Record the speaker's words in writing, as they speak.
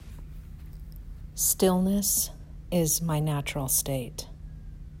Stillness is my natural state.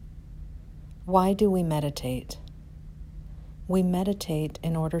 Why do we meditate? We meditate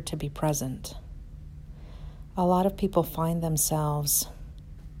in order to be present. A lot of people find themselves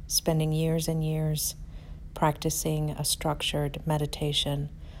spending years and years practicing a structured meditation,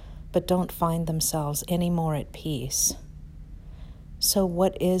 but don't find themselves any more at peace. So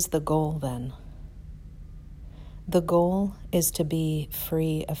what is the goal then? The goal is to be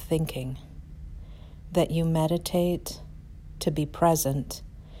free of thinking, that you meditate to be present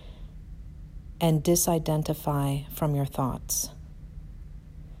and disidentify from your thoughts.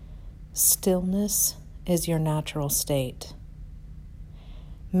 Stillness is your natural state.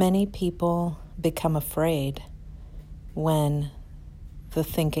 Many people become afraid when the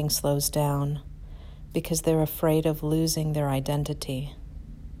thinking slows down because they're afraid of losing their identity.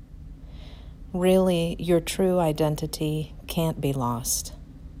 Really, your true identity can't be lost.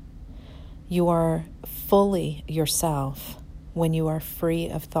 You are fully yourself when you are free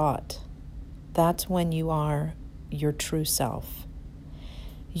of thought. That's when you are your true self.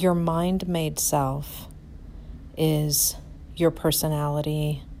 Your mind-made self is your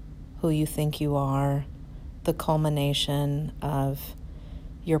personality, who you think you are, the culmination of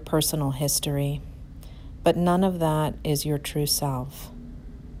your personal history. But none of that is your true self.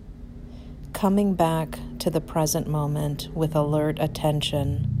 Coming back to the present moment with alert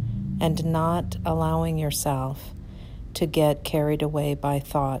attention and not allowing yourself to get carried away by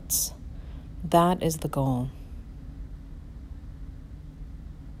thoughts, that is the goal.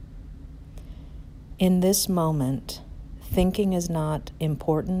 In this moment, thinking is not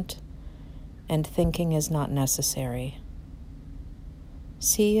important and thinking is not necessary.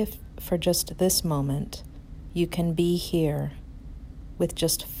 See if for just this moment you can be here with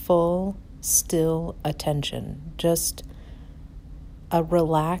just full, still attention, just a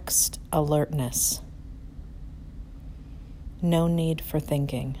relaxed alertness. No need for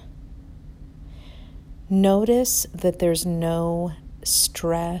thinking. Notice that there's no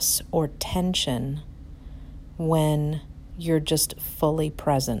stress or tension when you're just fully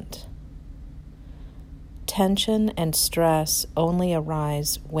present. Tension and stress only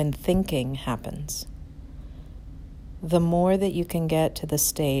arise when thinking happens. The more that you can get to the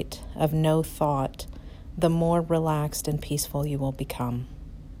state of no thought, the more relaxed and peaceful you will become.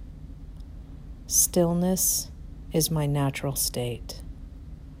 Stillness is my natural state.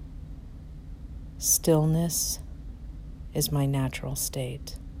 Stillness is my natural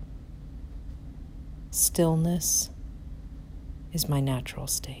state. Stillness is my natural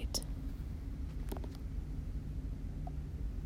state.